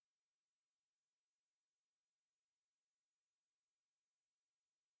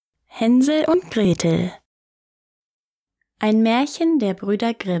Hänsel und Gretel. Ein Märchen der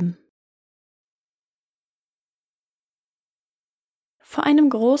Brüder Grimm. Vor einem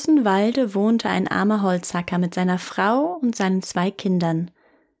großen Walde wohnte ein armer Holzhacker mit seiner Frau und seinen 2 Kindern.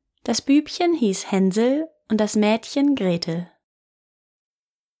 Das Bübchen hieß Hänsel und das Mädchen Gretel.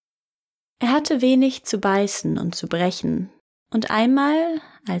 Er hatte wenig zu beißen und zu brechen, und einmal,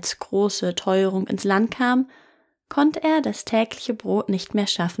 als große Teuerung ins Land kam, konnte er das tägliche Brot nicht mehr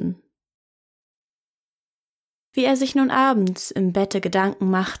schaffen. Wie er sich nun abends im Bette Gedanken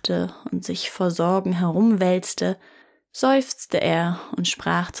machte und sich vor Sorgen herumwälzte, seufzte er und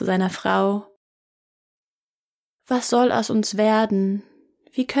sprach zu seiner Frau: »Was soll aus uns werden?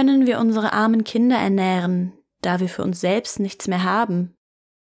 Wie können wir unsere armen Kinder ernähren, da wir für uns selbst nichts mehr haben?«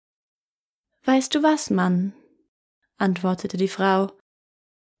 »Weißt du was, Mann?«, antwortete die Frau.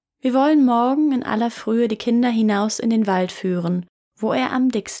 »Wir wollen morgen in aller Frühe die Kinder hinaus in den Wald führen, wo er am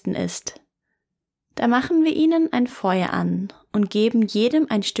dicksten ist. Da machen wir ihnen ein Feuer an und geben jedem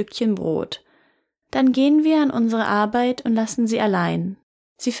ein Stückchen Brot. Dann gehen wir an unsere Arbeit und lassen sie allein.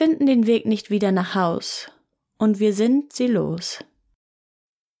 Sie finden den Weg nicht wieder nach Haus, und wir sind sie los.«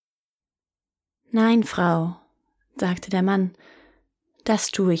 »Nein, Frau«, sagte der Mann, »das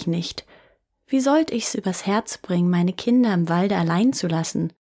tue ich nicht. Wie sollt ich's übers Herz bringen, meine Kinder im Walde allein zu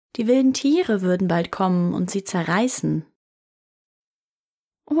lassen? Die wilden Tiere würden bald kommen und sie zerreißen.«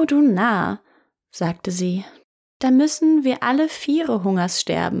 »Oh, du Narr«, sagte sie, »da müssen wir alle 4 Hungers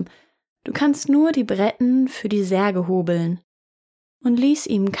sterben. Du kannst nur die Bretten für die Särge hobeln«, und ließ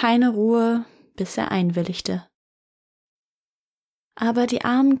ihm keine Ruhe, bis er einwilligte. »Aber die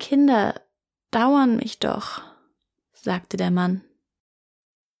armen Kinder dauern mich doch«, sagte der Mann.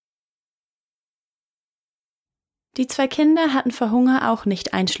 Die 2 Kinder hatten vor Hunger auch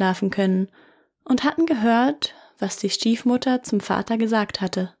nicht einschlafen können und hatten gehört, was die Stiefmutter zum Vater gesagt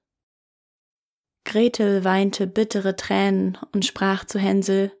hatte. Gretel weinte bittere Tränen und sprach zu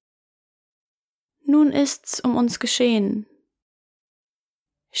Hänsel: »Nun ist's um uns geschehen.«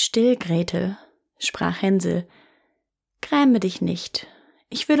 »Still, Gretel«, sprach Hänsel, »gräme dich nicht,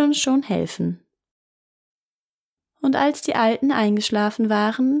 ich will uns schon helfen.« Und als die Alten eingeschlafen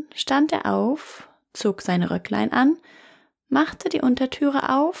waren, stand er auf, zog sein Röcklein an, machte die Untertüre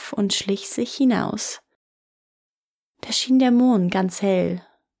auf und schlich sich hinaus. Da schien der Mond ganz hell,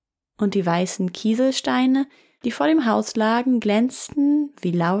 und die weißen Kieselsteine, die vor dem Haus lagen, glänzten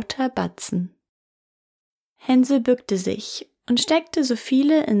wie lauter Batzen. Hänsel bückte sich und steckte so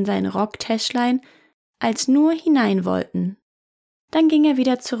viele in sein Rocktäschlein, als nur hinein wollten. Dann ging er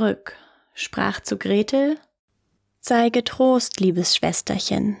wieder zurück, sprach zu Gretel: »Sei getrost, liebes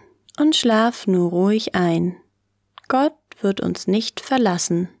Schwesterchen, und schlaf nur ruhig ein. Gott wird uns nicht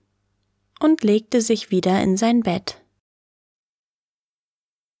verlassen«, und legte sich wieder in sein Bett.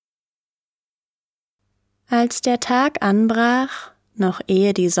 Als der Tag anbrach, noch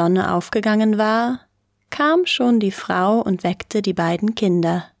ehe die Sonne aufgegangen war, kam schon die Frau und weckte die beiden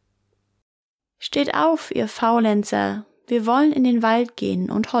Kinder. »Steht auf, ihr Faulenzer, wir wollen in den Wald gehen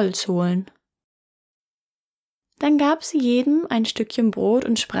und Holz holen.« Dann gab sie jedem ein Stückchen Brot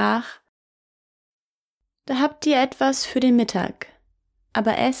und sprach: »Da habt ihr etwas für den Mittag,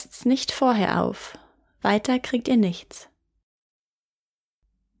 aber esst's nicht vorher auf, weiter kriegt ihr nichts.«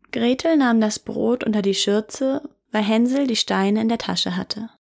 Gretel nahm das Brot unter die Schürze, weil Hänsel die Steine in der Tasche hatte.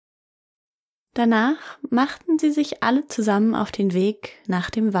 Danach machten sie sich alle zusammen auf den Weg nach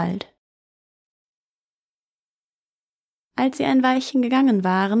dem Wald. Als sie ein Weilchen gegangen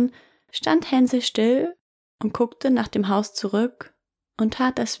waren, stand Hänsel still und guckte nach dem Haus zurück und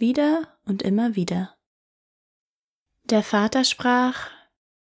tat das wieder und immer wieder. Der Vater sprach: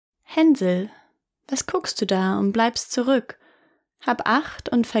 »Hänsel, was guckst du da und bleibst zurück? Hab Acht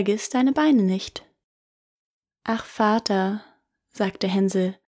und vergiss deine Beine nicht.« »Ach, Vater«, sagte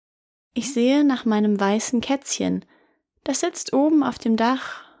Hänsel, »ich sehe nach meinem weißen Kätzchen, das sitzt oben auf dem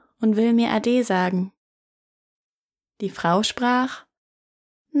Dach und will mir Ade sagen.« Die Frau sprach: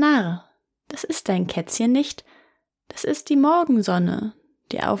 »Narr, das ist dein Kätzchen nicht, das ist die Morgensonne,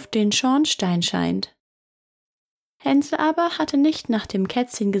 die auf den Schornstein scheint.« Hänsel aber hatte nicht nach dem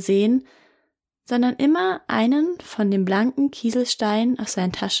Kätzchen gesehen, sondern immer einen von dem blanken Kieselstein aus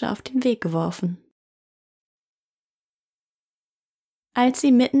seiner Tasche auf den Weg geworfen. Als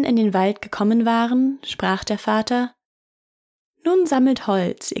sie mitten in den Wald gekommen waren, sprach der Vater: »Nun sammelt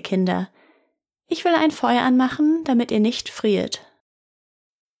Holz, ihr Kinder, ich will ein Feuer anmachen, damit ihr nicht friert.«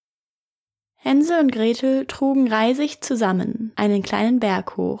 Hänsel und Gretel trugen Reisig zusammen einen kleinen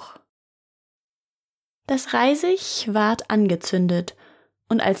Berg hoch. Das Reisig ward angezündet,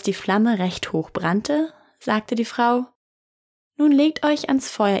 und als die Flamme recht hoch brannte, sagte die Frau: Nun legt euch ans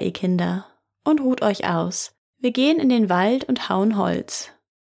Feuer, ihr Kinder, und ruht euch aus. Wir gehen in den Wald und hauen Holz.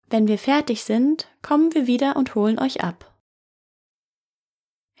 Wenn wir fertig sind, kommen wir wieder und holen euch ab.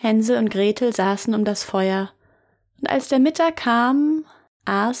 Hänsel und Gretel saßen um das Feuer, und als der Mittag kam,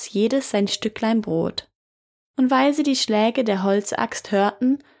 aß jedes sein Stücklein Brot. Und weil sie die Schläge der Holzaxt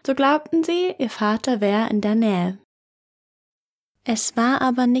hörten, so glaubten sie, ihr Vater wäre in der Nähe. Es war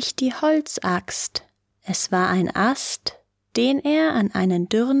aber nicht die Holzaxt, es war ein Ast, den er an einen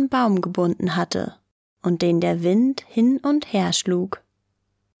dürren Baum gebunden hatte und den der Wind hin und her schlug.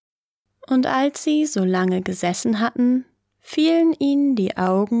 Und als sie so lange gesessen hatten, fielen ihnen die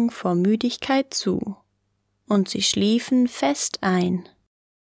Augen vor Müdigkeit zu, und sie schliefen fest ein.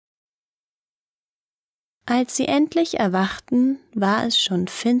 Als sie endlich erwachten, war es schon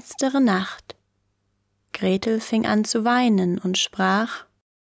finstere Nacht. Gretel fing an zu weinen und sprach: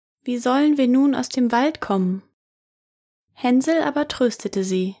 »Wie sollen wir nun aus dem Wald kommen?« Hänsel aber tröstete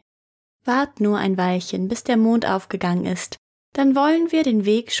sie: »Wart nur ein Weilchen, bis der Mond aufgegangen ist, dann wollen wir den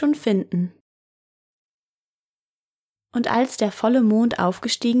Weg schon finden.« Und als der volle Mond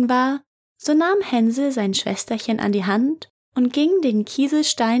aufgestiegen war, so nahm Hänsel sein Schwesterchen an die Hand und ging den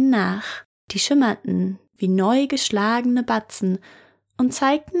Kieselsteinen nach, die schimmerten wie neu geschlagene Batzen und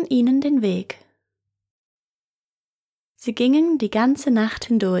zeigten ihnen den Weg. Sie gingen die ganze Nacht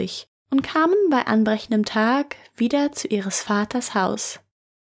hindurch und kamen bei anbrechendem Tag wieder zu ihres Vaters Haus.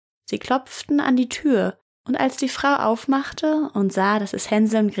 Sie klopften an die Tür, und als die Frau aufmachte und sah, dass es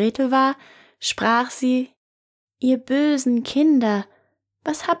Hänsel und Gretel war, sprach sie: »Ihr bösen Kinder,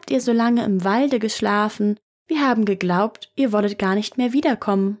 was habt ihr so lange im Walde geschlafen? Wir haben geglaubt, ihr wolltet gar nicht mehr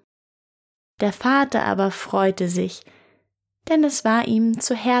wiederkommen.« Der Vater aber freute sich, denn es war ihm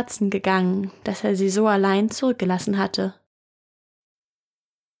zu Herzen gegangen, dass er sie so allein zurückgelassen hatte.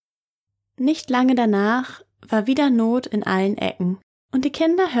 Nicht lange danach war wieder Not in allen Ecken, und die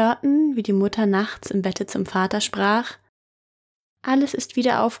Kinder hörten, wie die Mutter nachts im Bette zum Vater sprach: »Alles ist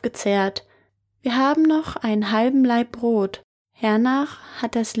wieder aufgezehrt, wir haben noch einen halben Laib Brot, hernach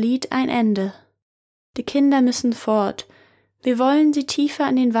hat das Lied ein Ende. Die Kinder müssen fort, wir wollen sie tiefer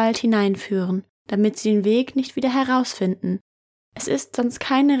in den Wald hineinführen, damit sie den Weg nicht wieder herausfinden. Es ist sonst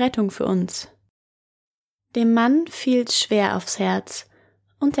keine Rettung für uns.« Dem Mann fiel's schwer aufs Herz,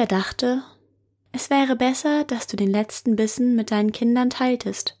 und er dachte: es wäre besser, dass du den letzten Bissen mit deinen Kindern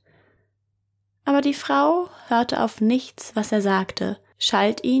teiltest. Aber die Frau hörte auf nichts, was er sagte,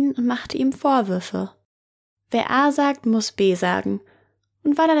 schalt ihn und machte ihm Vorwürfe. Wer A sagt, muss B sagen,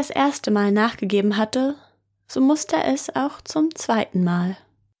 und weil er das erste Mal nachgegeben hatte, so musste er es auch zum zweiten Mal.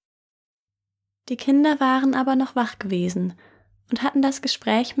 Die Kinder waren aber noch wach gewesen und hatten das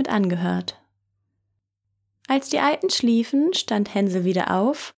Gespräch mit angehört. Als die Alten schliefen, stand Hänsel wieder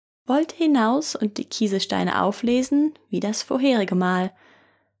auf, wollte hinaus und die Kieselsteine auflesen, wie das vorherige Mal.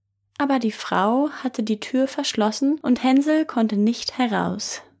 Aber die Frau hatte die Tür verschlossen und Hänsel konnte nicht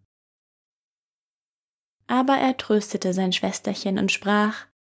heraus. Aber er tröstete sein Schwesterchen und sprach: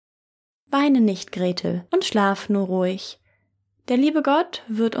 »Weine nicht, Gretel, und schlaf nur ruhig. Der liebe Gott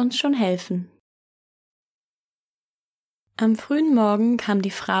wird uns schon helfen.« Am frühen Morgen kam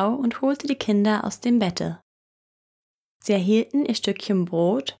die Frau und holte die Kinder aus dem Bette. Sie erhielten ihr Stückchen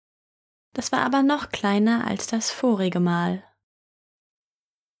Brot, das war aber noch kleiner als das vorige Mal.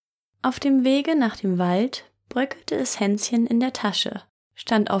 Auf dem Wege nach dem Wald bröckelte es Hänschen in der Tasche,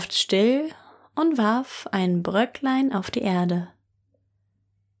 stand oft still und warf ein Bröcklein auf die Erde.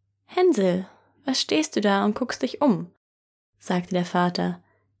 »Hänsel, was stehst du da und guckst dich um?« sagte der Vater.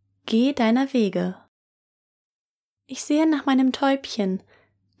 »Geh deiner Wege.« »Ich sehe nach meinem Täubchen,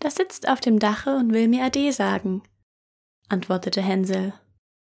 das sitzt auf dem Dache und will mir Ade sagen«, antwortete Hänsel.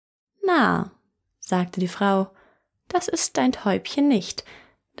 »Na«, sagte die Frau, »das ist dein Täubchen nicht,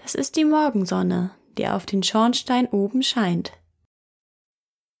 das ist die Morgensonne, die auf den Schornstein oben scheint.«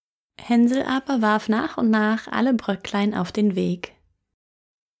 Hänsel aber warf nach und nach alle Bröcklein auf den Weg.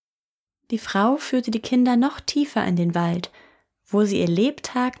 Die Frau führte die Kinder noch tiefer in den Wald, wo sie ihr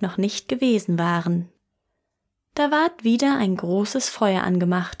Lebtag noch nicht gewesen waren. Da ward wieder ein großes Feuer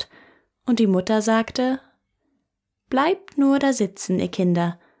angemacht, und die Mutter sagte: »Bleibt nur da sitzen, ihr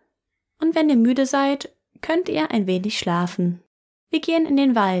Kinder, und wenn ihr müde seid, könnt ihr ein wenig schlafen. Wir gehen in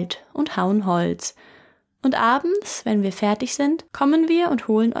den Wald und hauen Holz, und abends, wenn wir fertig sind, kommen wir und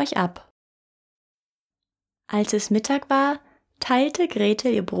holen euch ab.« Als es Mittag war, teilte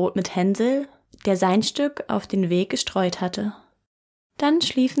Gretel ihr Brot mit Hänsel, der sein Stück auf den Weg gestreut hatte. Dann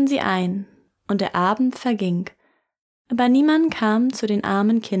schliefen sie ein, und der Abend verging, aber niemand kam zu den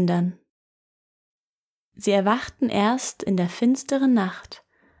armen Kindern. Sie erwachten erst in der finsteren Nacht,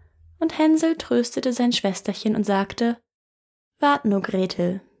 und Hänsel tröstete sein Schwesterchen und sagte: Wart nur,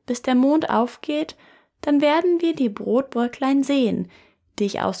 Gretel, bis der Mond aufgeht, dann werden wir die Brotbröcklein sehen, die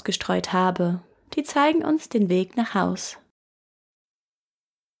ich ausgestreut habe. Die zeigen uns den Weg nach Haus.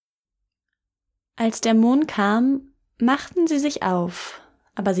 Als der Mond kam, machten sie sich auf,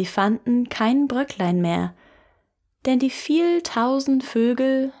 aber sie fanden kein Bröcklein mehr, denn die viel tausend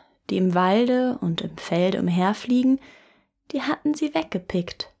Vögel, die im Walde und im Felde umherfliegen, die hatten sie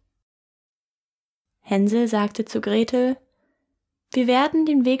weggepickt. Hänsel sagte zu Gretel: Wir werden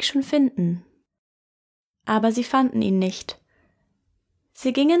den Weg schon finden. Aber sie fanden ihn nicht.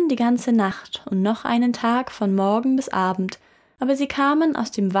 Sie gingen die ganze Nacht und noch einen Tag von Morgen bis Abend, aber sie kamen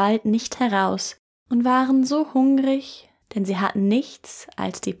aus dem Wald nicht heraus und waren so hungrig, denn sie hatten nichts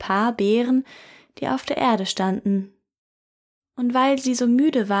als die paar Beeren, die auf der Erde standen. Und weil sie so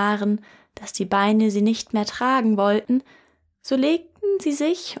müde waren, dass die Beine sie nicht mehr tragen wollten, so legten sie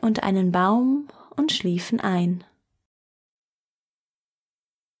sich unter einen Baum und schliefen ein.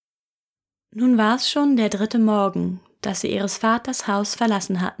 Nun war's schon der 3. Morgen, dass sie ihres Vaters Haus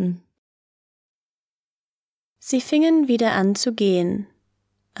verlassen hatten. Sie fingen wieder an zu gehen,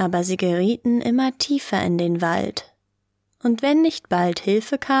 aber sie gerieten immer tiefer in den Wald, und wenn nicht bald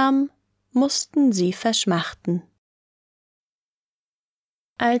Hilfe kam, mussten sie verschmachten.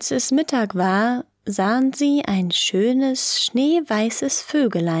 Als es Mittag war, sahen sie ein schönes, schneeweißes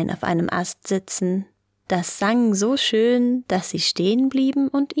Vögelein auf einem Ast sitzen. Das sang so schön, dass sie stehen blieben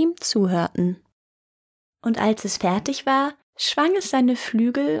und ihm zuhörten. Und als es fertig war, schwang es seine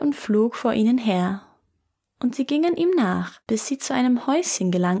Flügel und flog vor ihnen her. Und sie gingen ihm nach, bis sie zu einem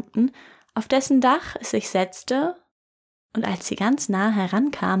Häuschen gelangten, auf dessen Dach es sich setzte, und als sie ganz nah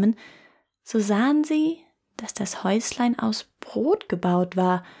herankamen, so sahen sie, dass das Häuslein aus Brot gebaut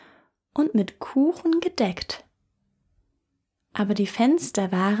war und mit Kuchen gedeckt. Aber die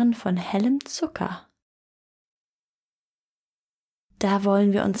Fenster waren von hellem Zucker. »Da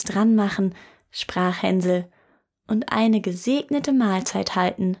wollen wir uns dran machen«, sprach Hänsel, »und eine gesegnete Mahlzeit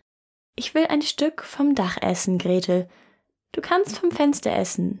halten. Ich will ein Stück vom Dach essen, Gretel. Du kannst vom Fenster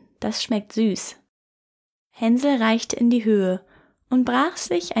essen, das schmeckt süß.« Hänsel reichte in die Höhe und brach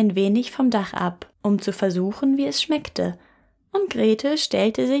sich ein wenig vom Dach ab, um zu versuchen, wie es schmeckte, und Gretel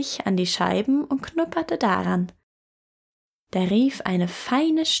stellte sich an die Scheiben und knupperte daran. Da rief eine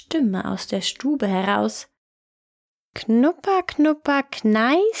feine Stimme aus der Stube heraus: »Knupper, knupper,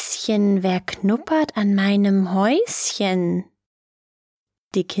 Kneischen, wer knuppert an meinem Häuschen?«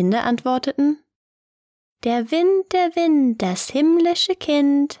 Die Kinder antworteten: Der Wind, das himmlische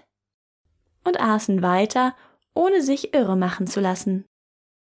Kind«, und aßen weiter, ohne sich irre machen zu lassen.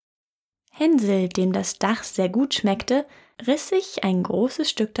 Hänsel, dem das Dach sehr gut schmeckte, riss sich ein großes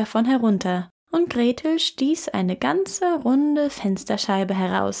Stück davon herunter, und Gretel stieß eine ganze runde Fensterscheibe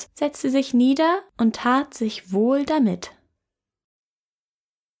heraus, setzte sich nieder und tat sich wohl damit.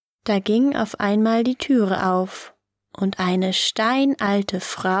 Da ging auf einmal die Türe auf, und eine steinalte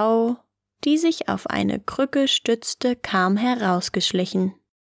Frau, die sich auf eine Krücke stützte, kam herausgeschlichen.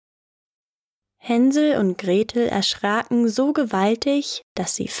 Hänsel und Gretel erschraken so gewaltig,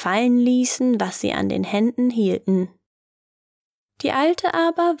 dass sie fallen ließen, was sie an den Händen hielten. Die Alte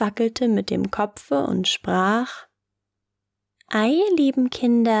aber wackelte mit dem Kopfe und sprach: »Ei, ihr lieben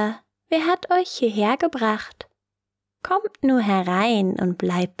Kinder, wer hat euch hierher gebracht? Kommt nur herein und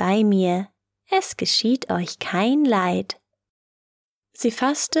bleibt bei mir, es geschieht euch kein Leid.« Sie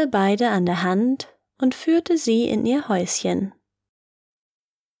fasste beide an der Hand und führte sie in ihr Häuschen.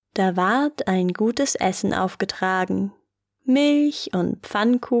 Da ward ein gutes Essen aufgetragen, Milch und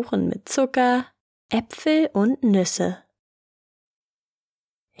Pfannkuchen mit Zucker, Äpfel und Nüsse.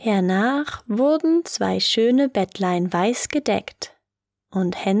 Hernach wurden 2 schöne Bettlein weiß gedeckt,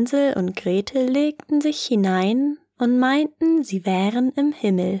 und Hänsel und Gretel legten sich hinein und meinten, sie wären im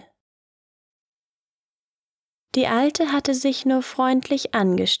Himmel. Die Alte hatte sich nur freundlich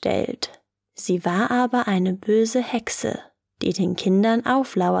angestellt, sie war aber eine böse Hexe, die den Kindern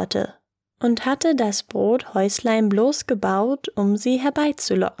auflauerte, und hatte das Brothäuslein bloß gebaut, um sie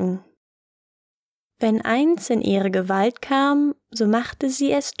herbeizulocken. Wenn eins in ihre Gewalt kam, so machte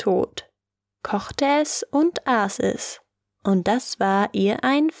sie es tot, kochte es und aß es, und das war ihr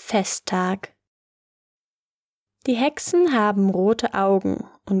ein Festtag. Die Hexen haben rote Augen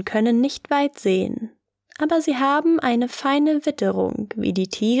und können nicht weit sehen, aber sie haben eine feine Witterung wie die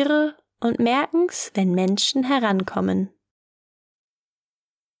Tiere und merken's, wenn Menschen herankommen.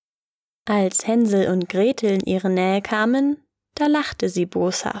 Als Hänsel und Gretel in ihre Nähe kamen, da lachte sie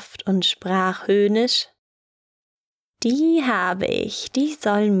boshaft und sprach höhnisch: »Die habe ich, die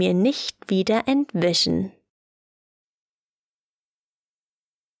sollen mir nicht wieder entwischen.«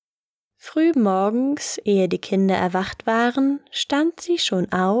 Früh morgens, ehe die Kinder erwacht waren, stand sie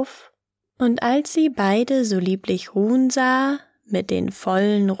schon auf, und als sie beide so lieblich ruhen sah, mit den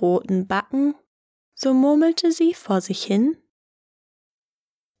vollen roten Backen, so murmelte sie vor sich hin: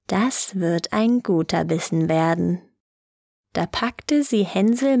 »Das wird ein guter Bissen werden.« Da packte sie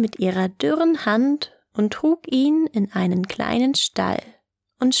Hänsel mit ihrer dürren Hand und trug ihn in einen kleinen Stall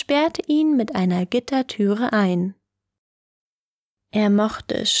und sperrte ihn mit einer Gittertüre ein. Er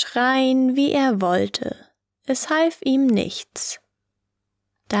mochte schreien, wie er wollte, es half ihm nichts.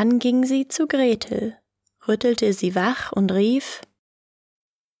 Dann ging sie zu Gretel, rüttelte sie wach und rief: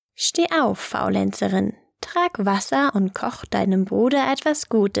 »Steh auf, Faulenzerin, trag Wasser und koch deinem Bruder etwas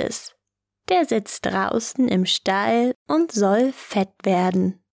Gutes. Der sitzt draußen im Stall und soll fett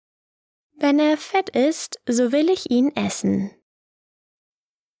werden. Wenn er fett ist, so will ich ihn essen.«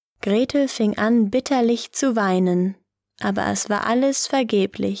 Gretel fing an, bitterlich zu weinen, aber es war alles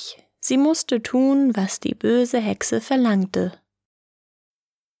vergeblich. Sie musste tun, was die böse Hexe verlangte.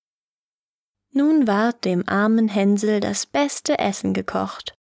 Nun ward dem armen Hänsel das beste Essen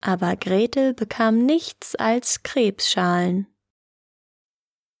gekocht, aber Gretel bekam nichts als Krebsschalen.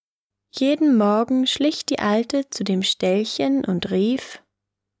 Jeden Morgen schlich die Alte zu dem Ställchen und rief: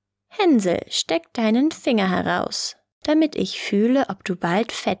 »Hänsel, steck deinen Finger heraus, damit ich fühle, ob du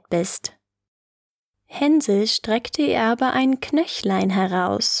bald fett bist.« Hänsel streckte ihr aber ein Knöchlein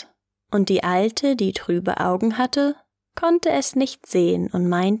heraus, und die Alte, die trübe Augen hatte, konnte es nicht sehen und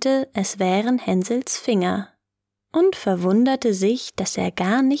meinte, es wären Hänsels Finger, und verwunderte sich, dass er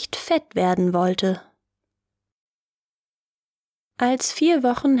gar nicht fett werden wollte. Als 4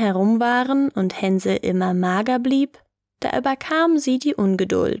 Wochen herum waren und Hänsel immer mager blieb, da überkam sie die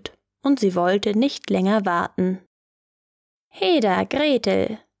Ungeduld, und sie wollte nicht länger warten. »Heda,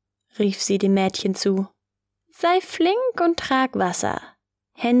 Gretel«, rief sie dem Mädchen zu, »sei flink und trag Wasser.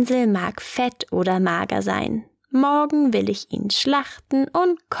 Hänsel mag fett oder mager sein. Morgen will ich ihn schlachten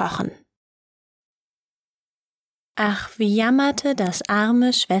und kochen.« Ach, wie jammerte das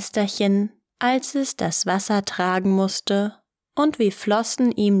arme Schwesterchen, als es das Wasser tragen musste, und wie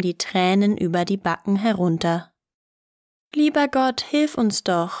flossen ihm die Tränen über die Backen herunter. »Lieber Gott, hilf uns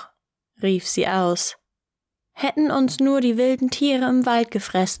doch«, rief sie aus. »Hätten uns nur die wilden Tiere im Wald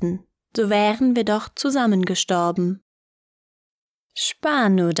gefressen, so wären wir doch zusammengestorben.« »Spar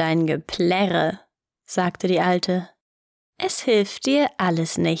nur dein Geplärre«, sagte die Alte. »Es hilft dir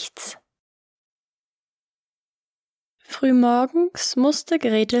alles nichts.« Frühmorgens musste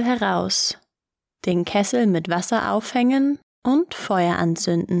Gretel heraus, den Kessel mit Wasser aufhängen und Feuer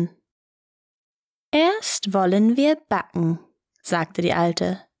anzünden. »Erst wollen wir backen«, sagte die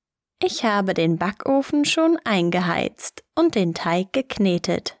Alte. »Ich habe den Backofen schon eingeheizt und den Teig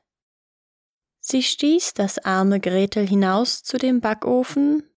geknetet.« Sie stieß das arme Gretel hinaus zu dem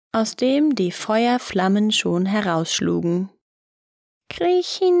Backofen, aus dem die Feuerflammen schon herausschlugen.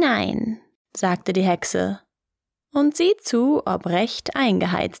 »Kriech hinein«, sagte die Hexe, »und sieh zu, ob recht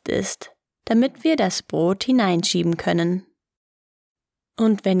eingeheizt ist, damit wir das Brot hineinschieben können.«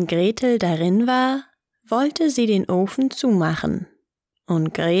 Und wenn Gretel darin war, wollte sie den Ofen zumachen,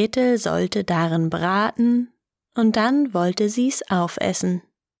 und Gretel sollte darin braten, und dann wollte sie's aufessen.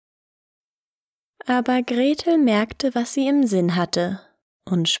 Aber Gretel merkte, was sie im Sinn hatte,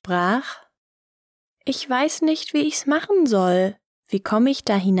 und sprach: »Ich weiß nicht, wie ich's machen soll. Wie komme ich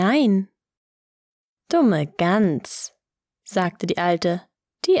da hinein?« »Dumme Gans«, sagte die Alte,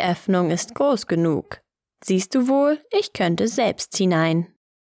 »die Öffnung ist groß genug. Siehst du wohl, ich könnte selbst hinein«,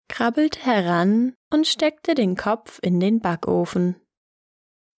 krabbelte heran und steckte den Kopf in den Backofen.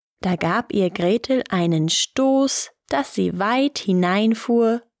 Da gab ihr Gretel einen Stoß, dass sie weit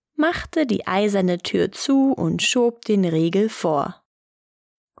hineinfuhr, machte die eiserne Tür zu und schob den Riegel vor.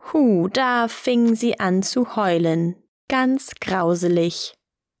 Da fing sie an zu heulen, ganz grauselig.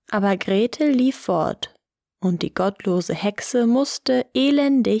 Aber Gretel lief fort, und die gottlose Hexe musste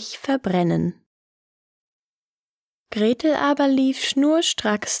elendig verbrennen. Gretel aber lief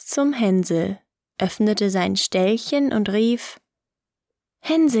schnurstracks zum Hänsel, öffnete sein Ställchen und rief: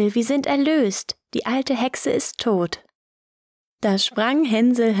 »Hänsel, wir sind erlöst, die alte Hexe ist tot.« Da sprang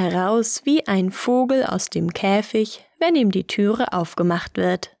Hänsel heraus wie ein Vogel aus dem Käfig, wenn ihm die Türe aufgemacht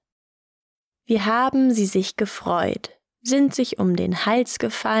wird. Wie haben sie sich gefreut, sind sich um den Hals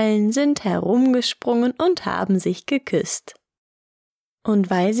gefallen, sind herumgesprungen und haben sich geküsst. Und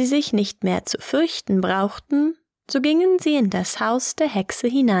weil sie sich nicht mehr zu fürchten brauchten, so gingen sie in das Haus der Hexe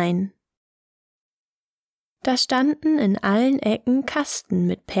hinein. Da standen in allen Ecken Kasten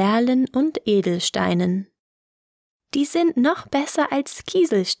mit Perlen und Edelsteinen. »Die sind noch besser als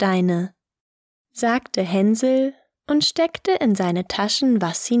Kieselsteine«, sagte Hänsel und steckte in seine Taschen,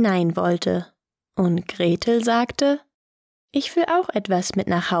 was hinein wollte. Und Gretel sagte, »Ich will auch etwas mit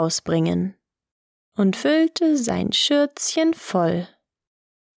nach Haus bringen«, und füllte sein Schürzchen voll.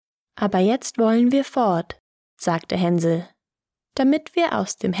 »Aber jetzt wollen wir fort«, sagte Hänsel, »damit wir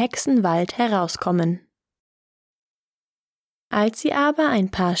aus dem Hexenwald herauskommen.« Als sie aber ein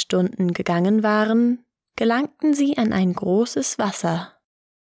paar Stunden gegangen waren, gelangten sie an ein großes Wasser.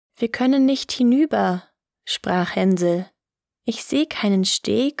 »Wir können nicht hinüber«, sprach Hänsel, »ich sehe keinen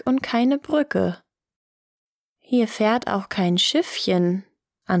Steg und keine Brücke.« »Hier fährt auch kein Schiffchen«,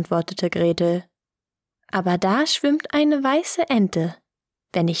 antwortete Gretel, »aber da schwimmt eine weiße Ente.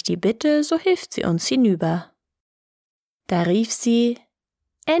 Wenn ich die bitte, so hilft sie uns hinüber.« Da rief sie,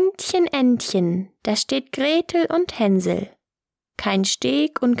 »Entchen, Entchen, da steht Gretel und Hänsel. Kein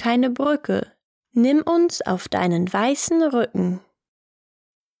Steg und keine Brücke, nimm uns auf deinen weißen Rücken.«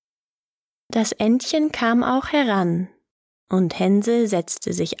 Das Entchen kam auch heran, und Hänsel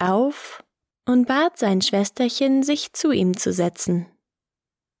setzte sich auf und bat sein Schwesterchen, sich zu ihm zu setzen.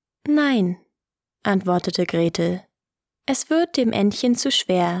 »Nein«, antwortete Gretel, »es wird dem Entchen zu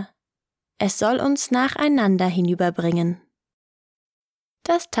schwer. Es soll uns nacheinander hinüberbringen.«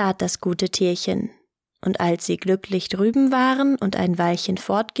 Das tat das gute Tierchen, und als sie glücklich drüben waren und ein Weilchen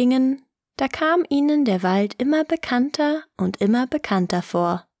fortgingen, da kam ihnen der Wald immer bekannter und immer bekannter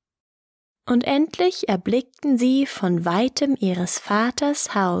vor. Und endlich erblickten sie von weitem ihres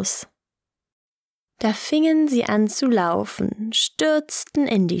Vaters Haus. Da fingen sie an zu laufen, stürzten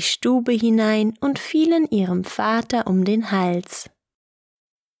in die Stube hinein und fielen ihrem Vater um den Hals.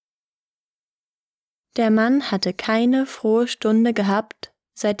 Der Mann hatte keine frohe Stunde gehabt,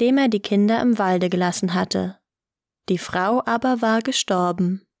 seitdem er die Kinder im Walde gelassen hatte. Die Frau aber war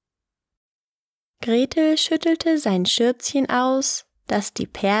gestorben. Gretel schüttelte sein Schürzchen aus, dass die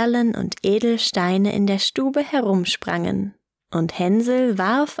Perlen und Edelsteine in der Stube herumsprangen, und Hänsel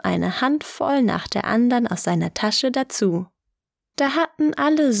warf eine Handvoll nach der andern aus seiner Tasche dazu. Da hatten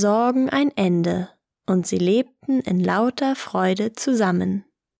alle Sorgen ein Ende, und sie lebten in lauter Freude zusammen.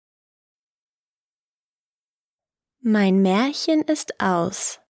 Mein Märchen ist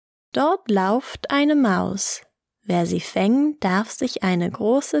aus. Dort lauft eine Maus. Wer sie fängt, darf sich eine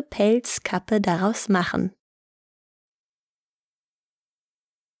große Pelzkappe daraus machen.